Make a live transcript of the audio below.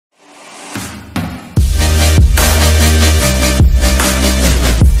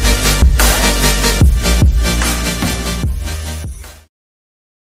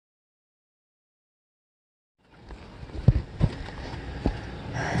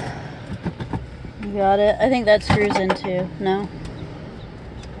You got it? I think that screws in too. No?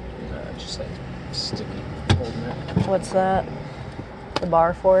 Just like sticky holding it. What's that? The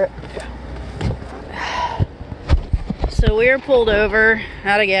bar for it? Yeah. So we are pulled over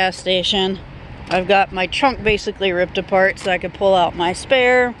at a gas station. I've got my trunk basically ripped apart so I could pull out my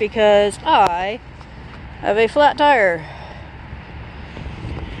spare because I have a flat tire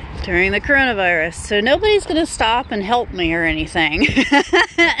during the coronavirus. So nobody's gonna stop and help me or anything.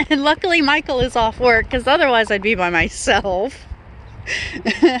 And luckily Michael is off work because otherwise I'd be by myself.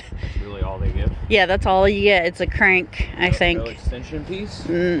 That's really all they give? Yeah, that's all you get. It's a crank, I think. No extension piece?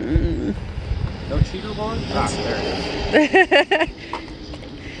 Mm-mm. No cheater bar? Ah, there it is. I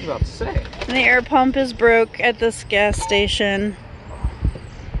was about to say. And the air pump is broke at this gas station.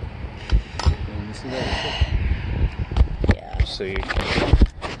 Yeah. So you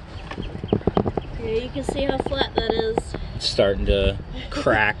Yeah, you can see how flat that is. It's starting to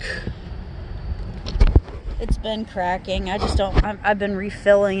crack. It's been cracking. I just don't, I've been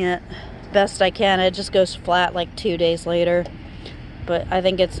refilling it best I can. It just goes flat like 2 days later. But I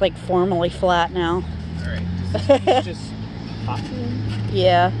think it's like formally flat now. Alright, does this piece just pop?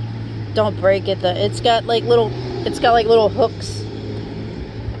 Yeah. Don't break it though. It's got like little hooks.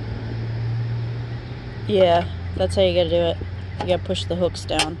 Yeah, that's how you gotta do it. You gotta push the hooks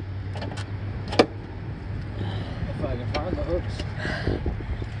down. If I can find the hooks.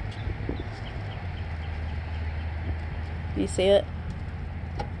 You see it?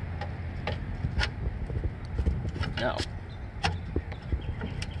 No.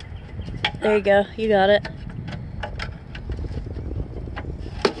 There you go. You got it.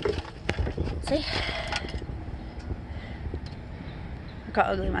 See? Look how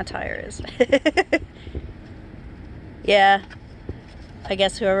ugly my tire is. Yeah. I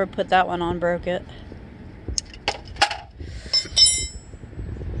guess whoever put that one on broke it.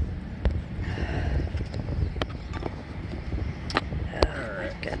 Oh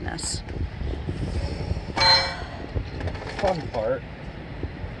my goodness. Fun part.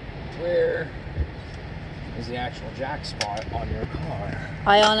 Where is the actual jack spot on your car?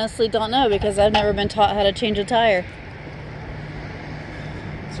 I honestly don't know because I've never been taught how to change a tire.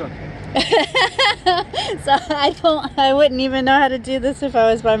 It's okay. So I wouldn't even know how to do this if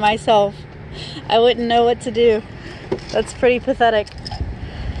I was by myself. I wouldn't know what to do. That's pretty pathetic.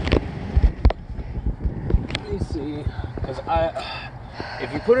 Let me see. Because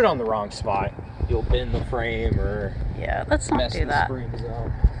if you put it on the wrong spot, you'll bend the frame or Yeah, let's not mess do the that. springs up.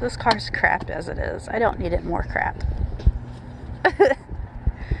 This car's crap as it is. I don't need it more crap.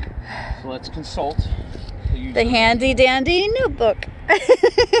 So let's consult The handy dandy notebook.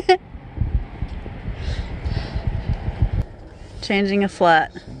 Changing a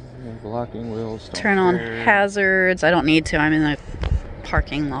flat. Blocking wheels. Turn on hazards. I don't need to. I'm in the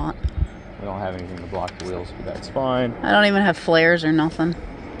parking lot. We don't have anything to block the wheels, but that's fine. I don't even have flares or nothing.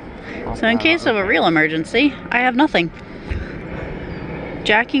 So in case of a real emergency, I have nothing.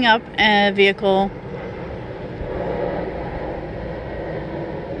 Jacking up a vehicle.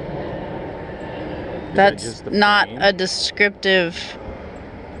 That's not a descriptive.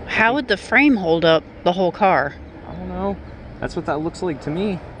 How would the frame hold up the whole car? I don't know. That's what that looks like to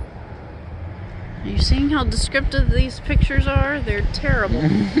me. Are you seeing how descriptive these pictures are? They're terrible.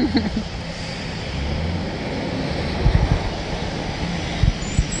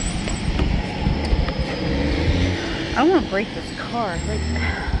 I want to break this car. Like,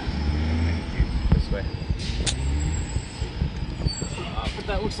 this way. But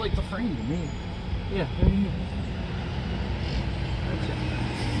that looks like the frame to me. Yeah, there you go.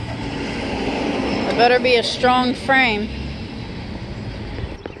 it better be a strong frame.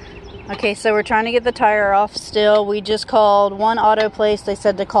 Okay, so we're trying to get the tire off still. We just called one auto place. They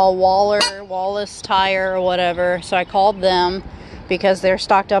said to call Wallace Tire or whatever. So I called them because they're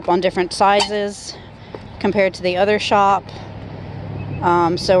stocked up on different sizes compared to the other shop.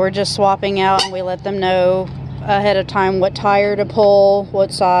 So we're just swapping out, and we let them know ahead of time what tire to pull,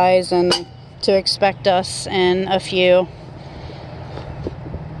 what size, and to expect us in a few.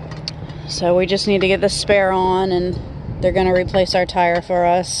 So we just need to get the spare on, and they're going to replace our tire for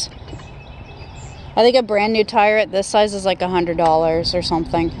us. I think a brand new tire at this size is like $100 or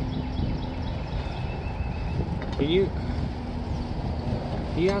something. Can you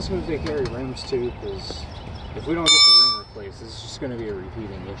ask them if they carry rims too? Because if we don't get the rim replaced, it's just going to be a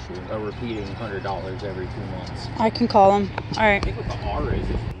repeating issue. A repeating $100 every 2 months. I can call them. All right. I think what the R is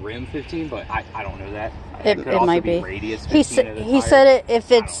rim 15, but I don't know that. It might be. Radius 15 he said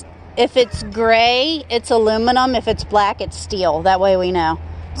if it's gray, it's aluminum. If it's black, it's steel. That way we know.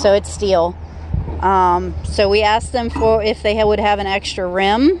 So it's steel. So we asked them for if they would have an extra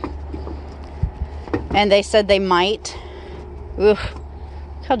rim. And they said they might. Oof.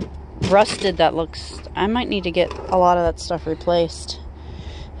 Look how rusted that looks. I might need to get a lot of that stuff replaced.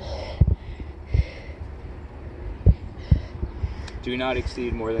 Do not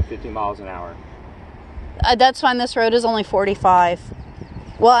exceed more than 50 miles an hour. That's fine. This road is only 45.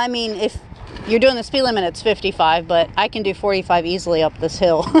 Well, I mean, if you're doing the speed limit, it's 55, but I can do 45 easily up this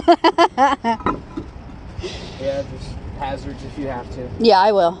hill. Yeah, just hazards if you have to. Yeah,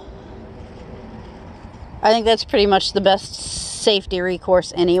 I will. I think that's pretty much the best safety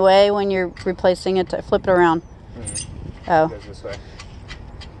recourse anyway when you're replacing it. Flip it around. Oh. It goes this way.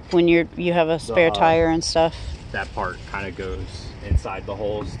 When you have a spare tire and stuff. That part kind of goes inside the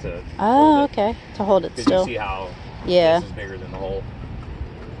holes to hold it. Okay. To hold it still. You see how this is bigger than the hole.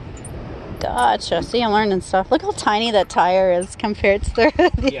 Gotcha. See, I'm learning stuff. Look how tiny that tire is compared to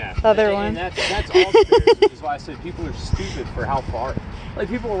the other one. And that's all spares, which is why I said people are stupid for how far. Like,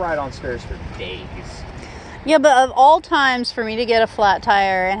 people will ride on spares for days. Yeah, but of all times for me to get a flat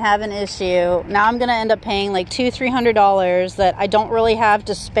tire and have an issue, now I'm going to end up paying like $200-300 that I don't really have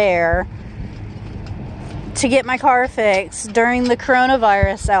to spare to get my car fixed during the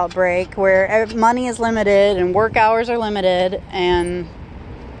coronavirus outbreak, where money is limited and work hours are limited, and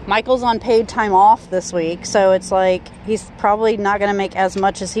Michael's on paid time off this week, so it's like he's probably not going to make as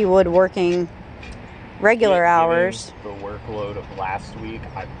much as he would working regular hours. The workload of last week,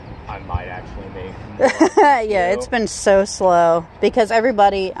 I might actually make more. Yeah, it's been so slow because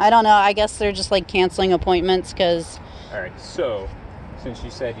everybody, I don't know, I guess they're just like canceling appointments because... Alright, so since you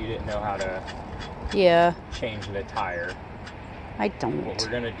said you didn't know how to change the tire, I don't. What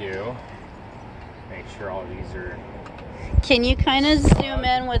we're going to do, make sure all these are... Can you kind of zoom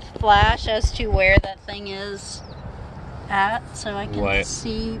in with flash as to where that thing is at so I can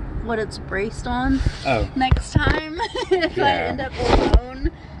see what it's braced on next time if I end up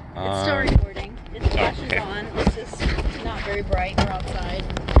alone? It's still recording. It flashes on. It's just not very bright. We're outside.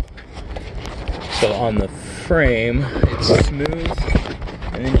 So on the frame, it's smooth,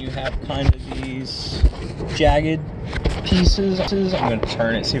 and then you have kind of these jagged pieces. I'm going to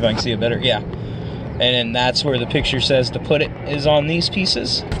turn it, see if I can see it better. Yeah. And then that's where the picture says to put it, is on these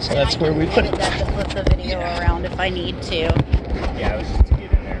pieces. So that's where we put it. To flip the video around if I need to. Yeah, it was just to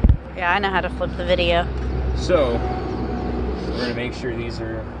get in there. Yeah, I know how to flip the video. So, we're going to make sure these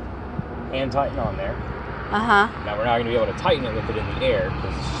are hand tighten on there. Now, we're not going to be able to tighten it with it in the air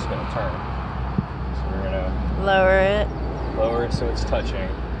because it's just going to turn. So, we're going to lower it so it's touching.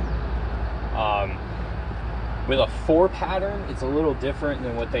 With a 4 pattern, it's a little different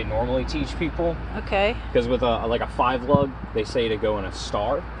than what they normally teach people. Okay. Because with like a 5 lug, they say to go in a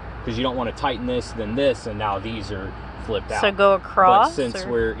star, because you don't want to tighten this, then this, and now these are flipped out. So go across. But since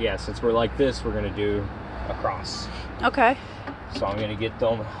we're like this, we're gonna do across. Okay. So I'm gonna get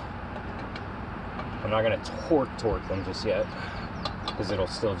them. I'm not gonna torque them just yet, because it'll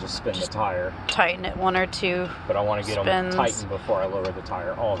still just spin the tire. Tighten it 1 or 2. But I want to get them tightened before I lower the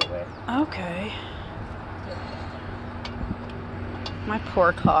tire all the way. Okay. My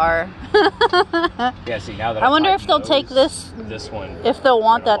poor car. Yeah, see, now that I wonder if they'll take this one, if they'll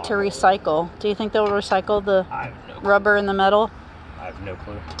want that to recycle. Do you think they'll recycle the rubber and the metal? I have no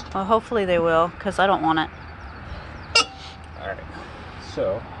clue. Well, hopefully they will, because I don't want it. Alright,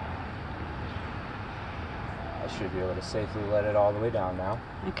 so I should be able to safely let it all the way down now.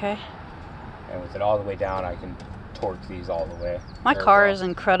 Okay. And with it all the way down, I can torque these all the way. My car is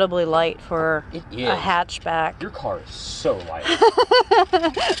incredibly light for a hatchback. Your car is so light.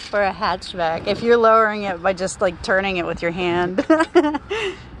 For a hatchback. If you're lowering it by just like turning it with your hand.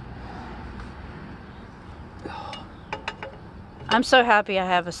 I'm so happy I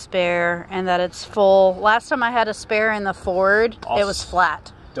have a spare and that it's full. Last time I had a spare in the Ford, it was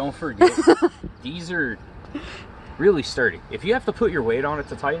flat. Don't forget, these are really sturdy. If you have to put your weight on it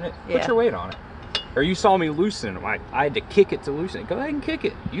to tighten it, put your weight on it. Or you saw me loosen them. I had to kick it to loosen it. Go ahead and kick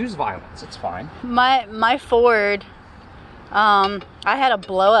it. Use violence. It's fine. My Ford, I had a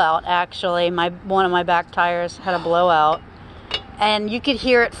blowout actually. One of my back tires had a blowout. And you could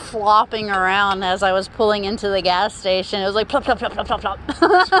hear it flopping around as I was pulling into the gas station. It was like plop, plop, plop, plop, plop, plop.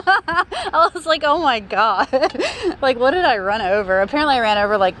 I was like, oh my God. Like, what did I run over? Apparently I ran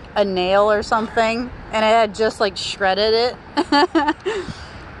over like a nail or something. And it had just like shredded it.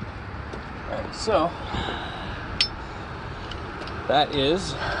 So, that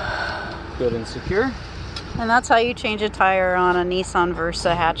is good and secure. And that's how you change a tire on a Nissan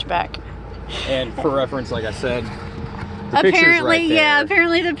Versa hatchback. And for reference, like I said, the picture's right there. Yeah,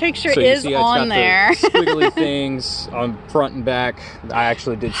 apparently the picture is on there. The squiggly things on front and back. I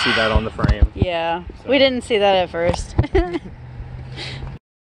actually did see that on the frame. Yeah, so. We didn't see that at first.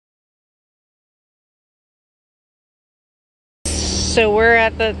 So we're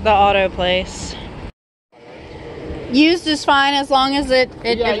at the auto place. Used is fine as long as it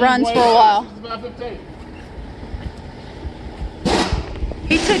runs for a while.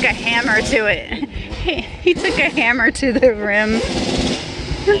 He took a hammer to it. He took a hammer to the rim.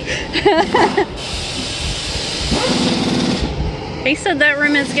 He said that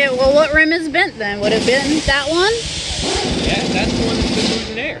rim is good. Well, what rim is bent then? Would it have been that one? Yeah, that's the one that's been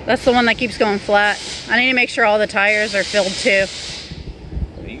losing air. That's the one that keeps going flat. I need to make sure all the tires are filled too.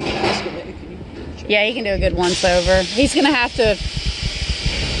 You can ask him, can you check? Yeah, he can do a good once over. He's gonna have to,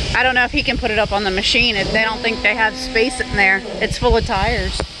 I don't know if he can put it up on the machine. If they don't think they have space in there. It's full of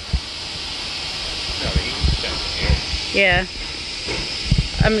tires. No, he can check the air. Yeah.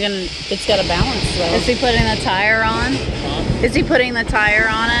 It's got a balance though. Is he putting the tire on? Is he putting the tire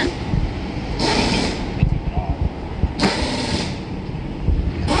on it?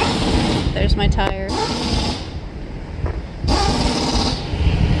 There's my tire.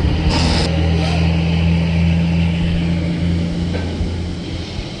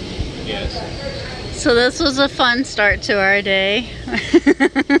 Yes. So this was a fun start to our day. Always,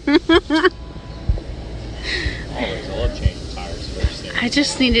 I love changing tires first thing. I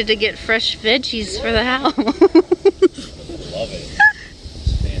just needed to get fresh veggies for the house. Love it.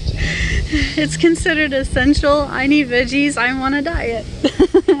 It's fantastic. It's considered essential. I need veggies. I'm on a diet.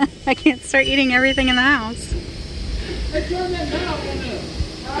 I can't start eating everything in the house.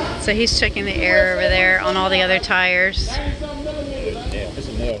 So he's checking the air over there on all the other tires. Yeah, there's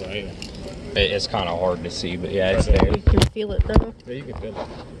a nail right here. It's kind of hard to see, but yeah, it's there. You can feel it though. Yeah, you can feel it.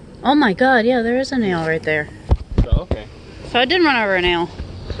 Oh my god, yeah, there is a nail right there. Oh, okay. So I did run over a nail.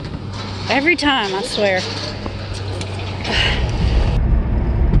 Every time, I swear.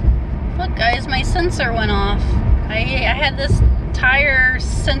 Look guys, my sensor went off. I had this tire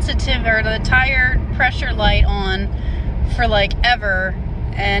sensitive, or the tire pressure light on for like ever,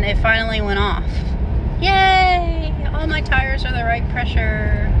 and it finally went off. Yay! All my tires are the right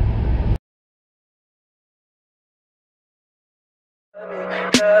pressure.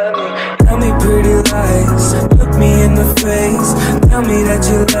 Tell me pretty lies, look me in the face. Tell me that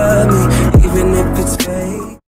you love me, even if it's fake.